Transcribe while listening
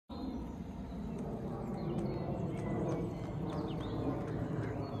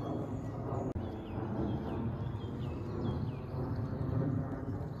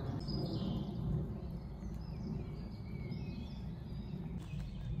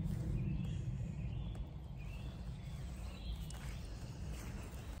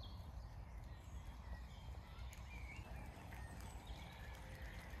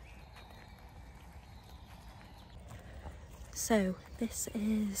So this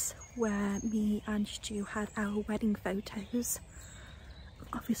is where me and Stu had our wedding photos.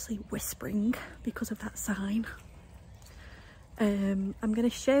 Obviously whispering because of that sign. I'm going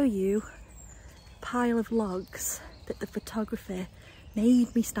to show you a pile of logs that the photographer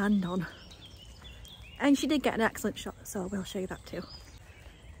made me stand on. And she did get an excellent shot, so I will show you that too.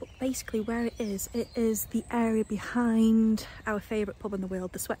 But basically where it is the area behind our favourite pub in the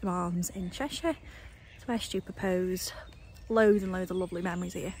world, the Swettenham Arms in Cheshire. It's where Stu proposed. Loads and loads of lovely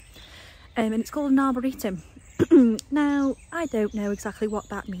memories here. And it's called an arboretum. Now, I don't know exactly what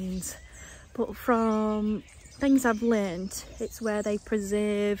that means, but from things I've learned, it's where they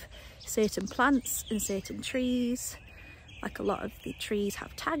preserve certain plants and certain trees. Like a lot of the trees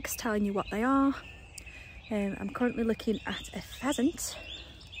have tags telling you what they are. I'm currently looking at a pheasant.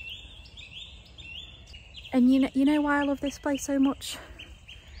 And you know why I love this place so much?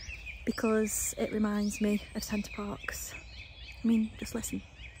 Because it reminds me of Centre Parks. I mean, just listen.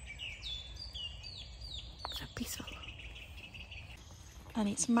 So peaceful. And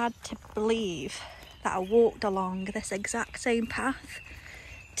it's mad to believe that I walked along this exact same path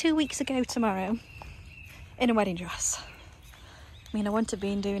 2 weeks ago tomorrow in a wedding dress. I mean, I wouldn't have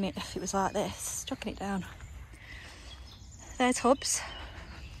been doing it if it was like this, chucking it down. There's Hubs.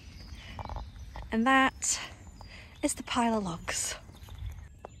 And that is the pile of logs.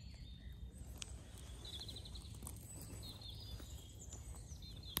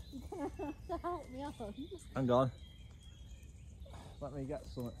 Help me on. Hang on. Let me get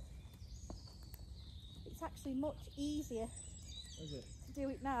some. It's actually much easier Is it? to do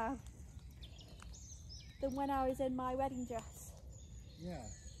it now than when I was in my wedding dress. Yeah.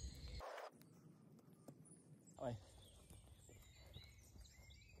 Wait.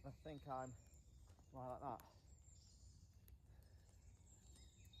 I think I'm like that.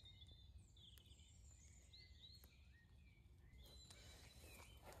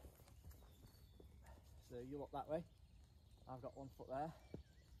 So you look that way. I've got 1 foot there,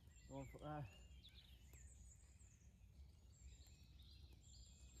 1 foot there.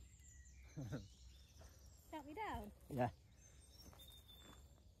 Count me down? Yeah.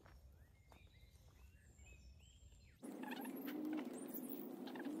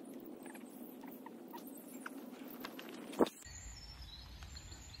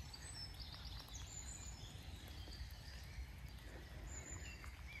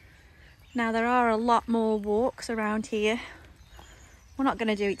 Now there are a lot more walks around here. We're not going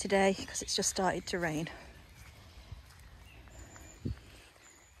to do it today because it's just started to rain.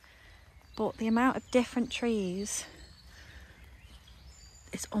 But the amount of different trees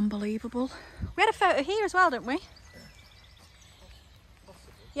is unbelievable. We had a photo here as well, didn't we?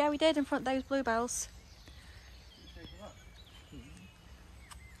 Possibly. Yeah, we did, in front of those bluebells.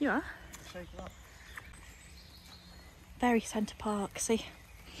 You are? Very Centre Park, see?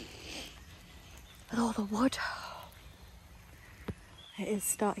 With all the wood. It is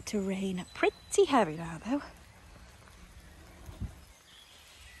starting to rain pretty heavy now though.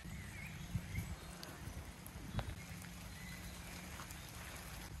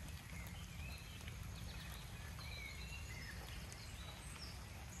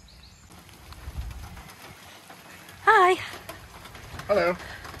 Hi. Hello.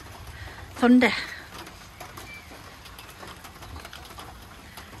 Thunder.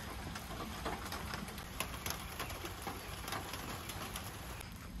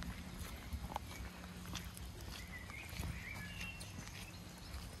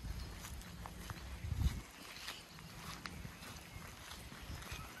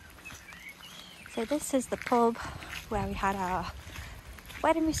 So this is the pub where we had our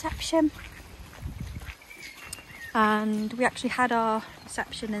wedding reception, and we actually had our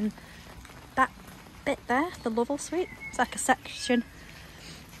reception in that bit there, the Lovell suite. It's like a section,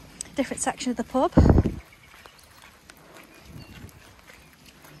 different section of the pub.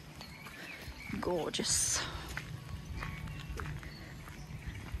 Gorgeous.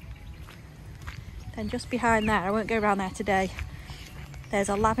 Then just behind there, I won't go around there today, there's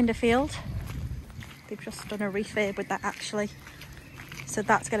a lavender field. They've just done a refurb with that actually. So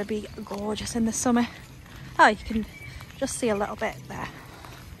that's going to be gorgeous in the summer. Oh, you can just see a little bit there.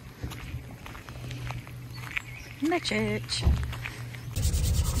 In the church.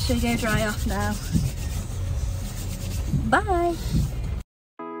 Should we go dry off now? Bye.